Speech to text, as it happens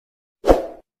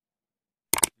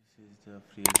This is the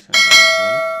free action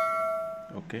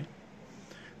valve. Okay,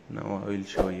 now I will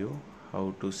show you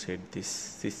how to set this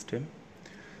system.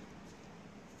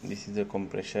 This is the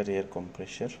compressor, air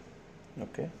compressor.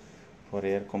 Okay, for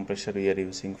air compressor we are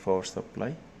using power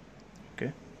supply.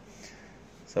 Okay,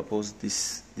 suppose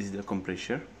this is the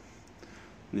compressor.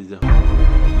 This is the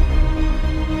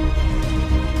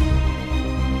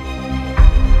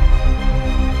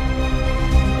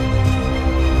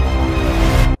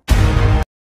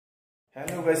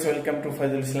Hello guys, welcome to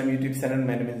Foyzul YouTube channel.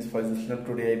 My name is Foyzul.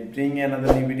 Today I bring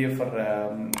another new video for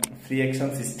free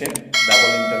action system,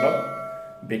 double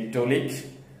interlock, big deluge.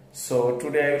 So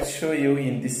today I will show you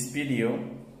in this video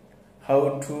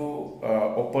how to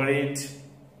operate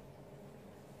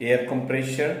air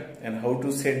compressor and how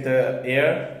to set the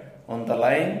air on the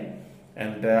line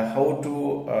and how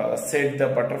to set the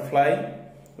butterfly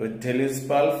with deluge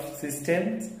valve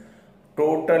systems.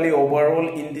 Totally overall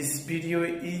in this video,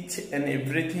 each and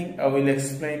everything I will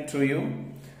explain to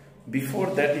you. Before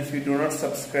that, if you do not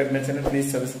subscribe my channel, please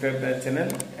subscribe my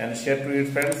channel and share to your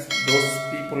friends. Those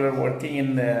people are working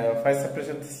in fire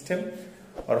suppression system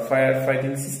or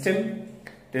firefighting system,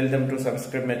 tell them to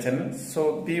subscribe my channel.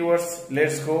 So viewers,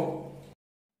 let's go.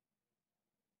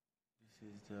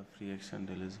 This is the free action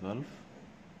deluge valve.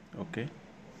 Okay,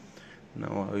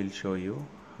 now I will show you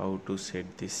how to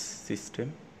set this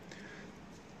system.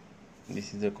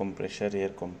 This is the compressor, air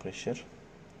compressor.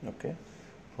 Okay,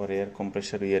 for air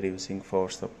compressor we are using power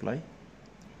supply.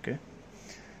 Okay,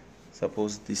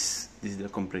 suppose this is the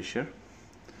compressor,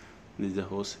 this is the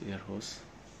hose, air hose.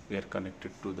 We are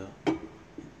connected to the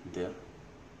there.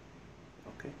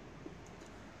 Okay,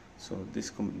 so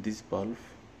this valve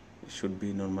should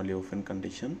be normally open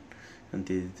condition, and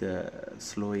this is the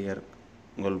slow air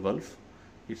goal valve.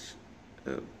 It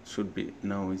should be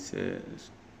now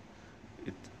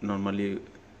it normally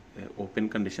open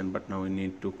condition, but now we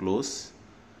need to close,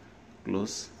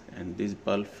 and this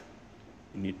valve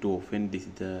you need to open. This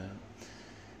is the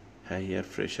high air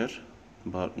pressure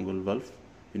valve, valve.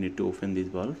 You need to open this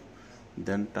valve,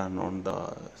 then turn on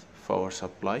the power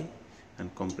supply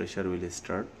and compressor will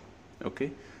start.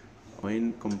 Okay,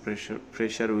 when compressor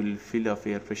pressure will fill up,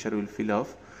 air pressure will fill up,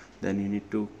 then you need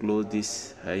to close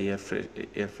this high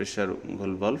air pressure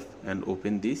valve and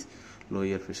open this low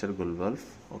air pressure valve.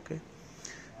 Okay,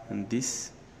 and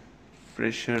this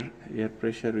air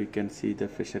pressure, we can see the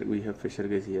pressure. We have pressure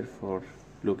gauge here for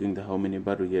looking the how many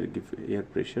bar we are give air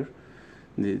pressure.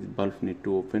 The valve need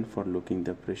to open for looking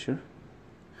the pressure.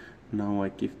 Now I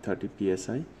keep 30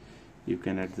 psi. You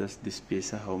can adjust this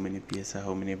psi, how many psi,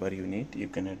 how many bar you need, you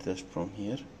can adjust from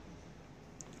here.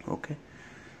 Okay,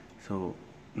 so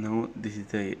now this is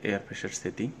the air pressure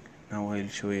setting. Now I will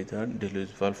show you the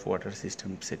deluge valve water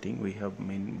system setting. We have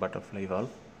main butterfly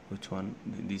valve, which one,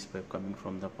 this pipe coming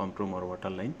from the pump room or water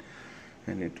line,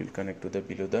 and it will connect to the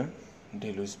below the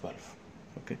deluge valve.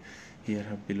 Okay, here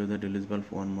have below the deluge valve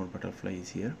one more butterfly is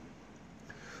here.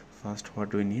 First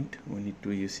what we need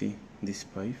to, you see this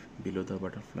pipe below the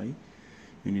butterfly,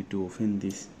 you need to open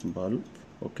this valve.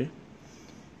 Okay,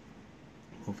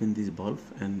 open this valve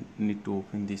and need to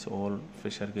open this all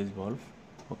pressure gauge valve.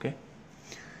 Okay,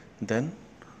 then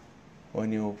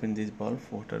when you open this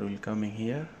valve, water will come in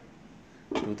here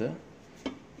to the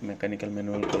mechanical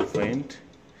manual point,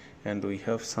 and we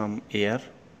have some air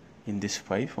in this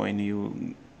pipe. When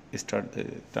you start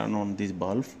turn on this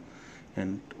valve,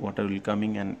 and water will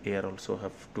coming and air also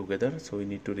have together, so we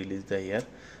need to release the air.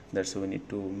 That's why we need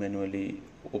to manually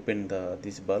open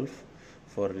this valve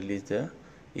for release the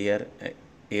air,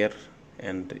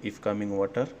 and if coming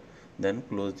water, then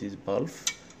close this valve.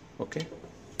 Okay,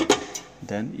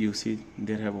 then you see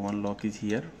there have one lock is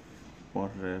here for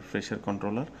pressure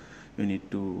controller. You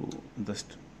need to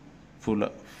just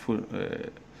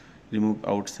remove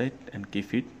outside and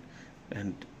keep it,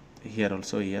 and here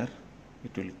also air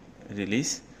it will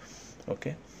release.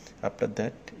 Okay, after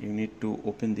that you need to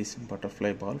open this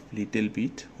butterfly valve little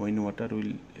bit when water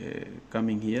will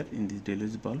coming here in this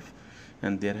deluge valve,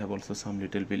 and there have also some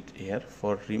little bit air.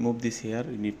 For remove this air,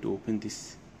 you need to open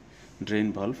this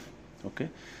drain valve. Okay,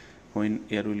 when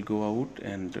air will go out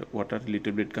and water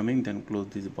little bit coming, then close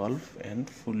this valve and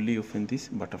fully open this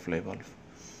butterfly valve.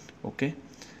 Okay,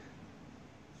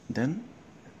 then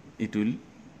it will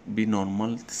be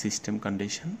normal system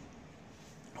condition.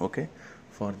 Okay,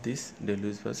 for this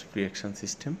deluge valve free action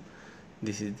system,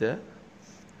 this is the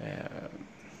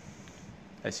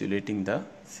isolating the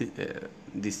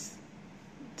these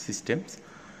systems,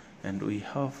 and we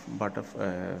have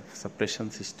suppression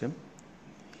system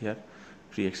here,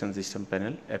 free action system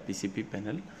panel, FPCP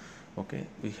panel. Okay,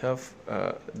 we have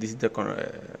this is the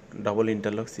double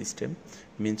interlock system,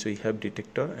 means we have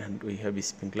detector and we have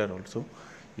sprinkler also.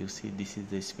 You see, this is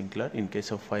the sprinkler. In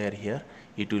case of fire here,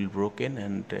 it will broken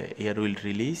and air will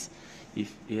release.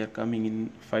 If air coming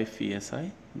in 5 psi,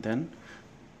 then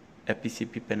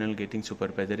APCP panel getting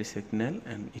supervisory signal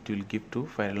and it will give to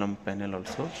fire alarm panel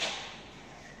also.